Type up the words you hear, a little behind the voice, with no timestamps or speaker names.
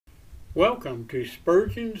Welcome to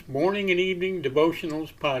Spurgeon's Morning and Evening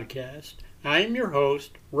Devotionals podcast. I am your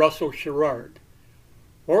host, Russell Sherrard.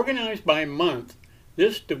 Organized by month,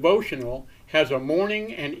 this devotional has a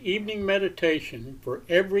morning and evening meditation for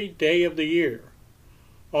every day of the year.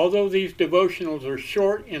 Although these devotionals are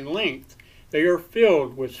short in length, they are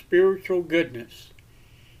filled with spiritual goodness.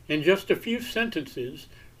 In just a few sentences,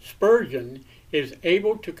 Spurgeon is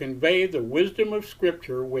able to convey the wisdom of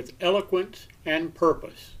Scripture with eloquence and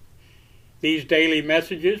purpose. These daily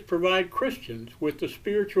messages provide Christians with the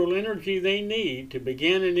spiritual energy they need to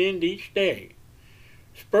begin and end each day.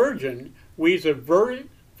 Spurgeon weaves a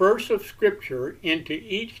verse of Scripture into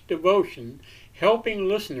each devotion, helping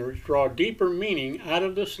listeners draw deeper meaning out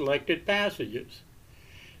of the selected passages.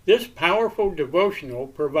 This powerful devotional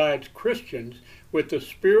provides Christians with the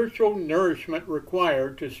spiritual nourishment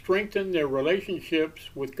required to strengthen their relationships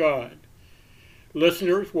with God.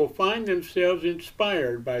 Listeners will find themselves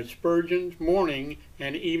inspired by Spurgeon's morning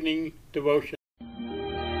and evening devotion.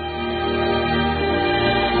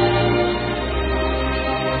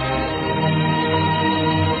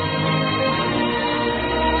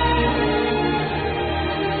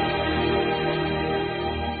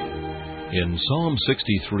 In Psalm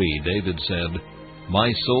 63, David said,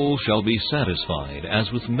 "My soul shall be satisfied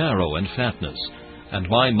as with marrow and fatness, and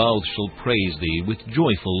my mouth shall praise thee with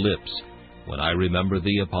joyful lips, when I remember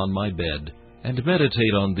thee upon my bed, and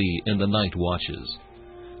meditate on thee in the night watches."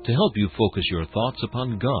 To help you focus your thoughts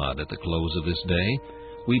upon God at the close of this day,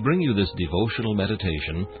 we bring you this devotional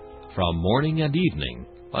meditation from Morning and Evening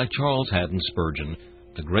by Charles Haddon Spurgeon,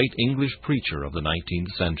 the great English preacher of the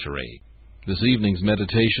 19th century. This evening's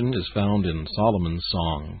meditation is found in Solomon's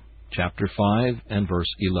Song, chapter 5 and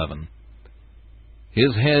verse 11.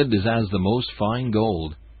 His head is as the most fine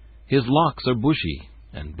gold, his locks are bushy,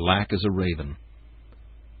 and black as a raven.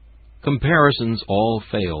 Comparisons all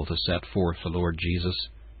fail to set forth the Lord Jesus,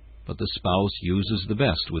 but the spouse uses the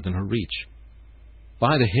best within her reach.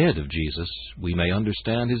 By the head of Jesus we may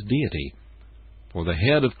understand his deity, for the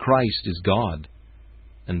head of Christ is God,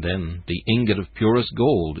 and then the ingot of purest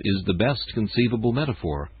gold is the best conceivable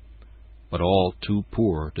metaphor, but all too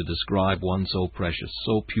poor to describe one so precious,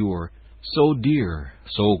 so pure, so dear,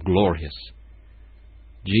 so glorious.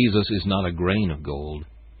 Jesus is not a grain of gold,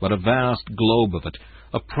 but a vast globe of it,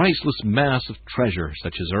 a priceless mass of treasure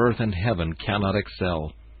such as earth and heaven cannot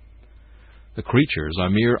excel. The creatures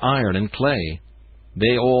are mere iron and clay.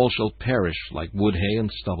 They all shall perish like wood, hay,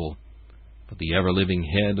 and stubble. But the ever-living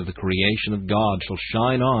head of the creation of God shall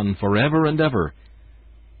shine on forever and ever.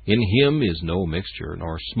 In him is no mixture,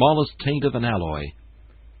 nor smallest taint of an alloy.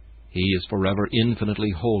 He is forever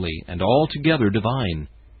infinitely holy, and altogether divine.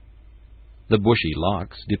 The bushy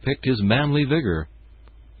locks depict his manly vigor.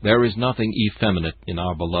 There is nothing effeminate in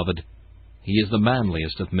our beloved. He is the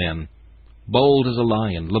manliest of men, bold as a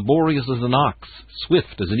lion, laborious as an ox,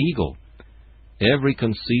 swift as an eagle. Every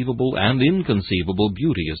conceivable and inconceivable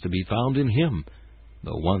beauty is to be found in him,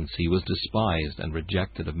 though once he was despised and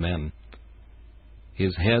rejected of men.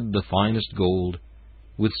 His head the finest gold,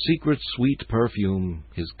 with secret sweet perfume,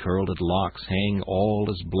 his curled locks hang all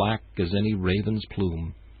as black as any raven's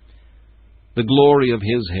plume. The glory of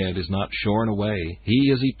his head is not shorn away.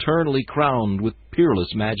 He is eternally crowned with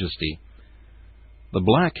peerless majesty. The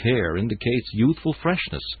black hair indicates youthful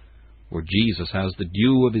freshness, for Jesus has the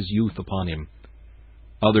dew of his youth upon him.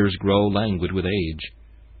 Others grow languid with age,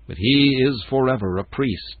 but he is forever a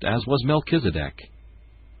priest, as was Melchizedek.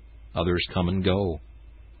 Others come and go,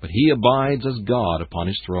 but he abides as God upon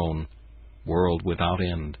his throne, world without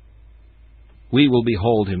end. We will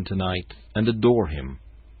behold him tonight and adore him.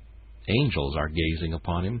 Angels are gazing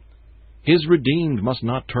upon him. His redeemed must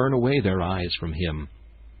not turn away their eyes from him.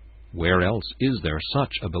 Where else is there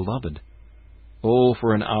such a beloved? Oh,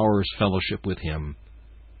 for an hour's fellowship with him!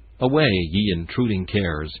 Away, ye intruding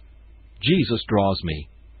cares! Jesus draws me,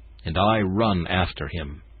 and I run after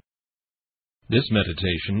him. This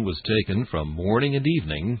meditation was taken from Morning and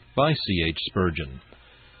Evening by C.H. Spurgeon.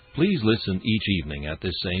 Please listen each evening at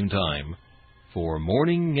this same time for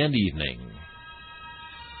Morning and Evening.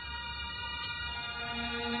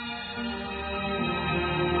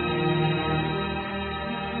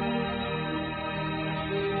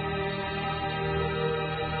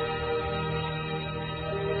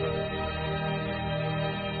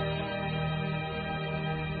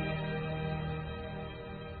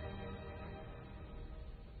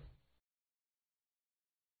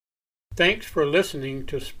 Thanks for listening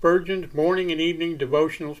to Spurgeon's Morning and Evening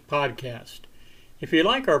Devotionals podcast. If you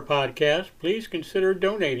like our podcast, please consider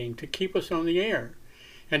donating to keep us on the air,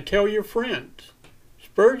 and tell your friends.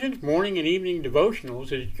 Spurgeon's Morning and Evening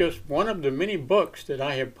Devotionals is just one of the many books that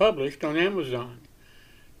I have published on Amazon.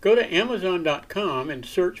 Go to Amazon.com and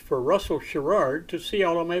search for Russell Sherrard to see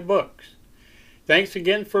all of my books. Thanks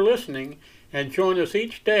again for listening, and join us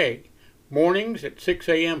each day, mornings at 6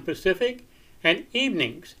 a.m. Pacific and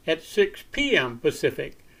evenings at 6 p.m.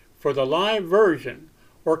 Pacific for the live version,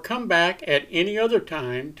 or come back at any other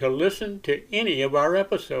time to listen to any of our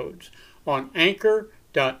episodes on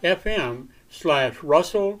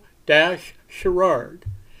anchor.fm/Russell-Sherrard.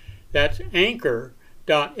 That's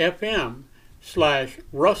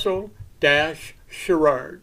anchor.fm/Russell-Sherrard.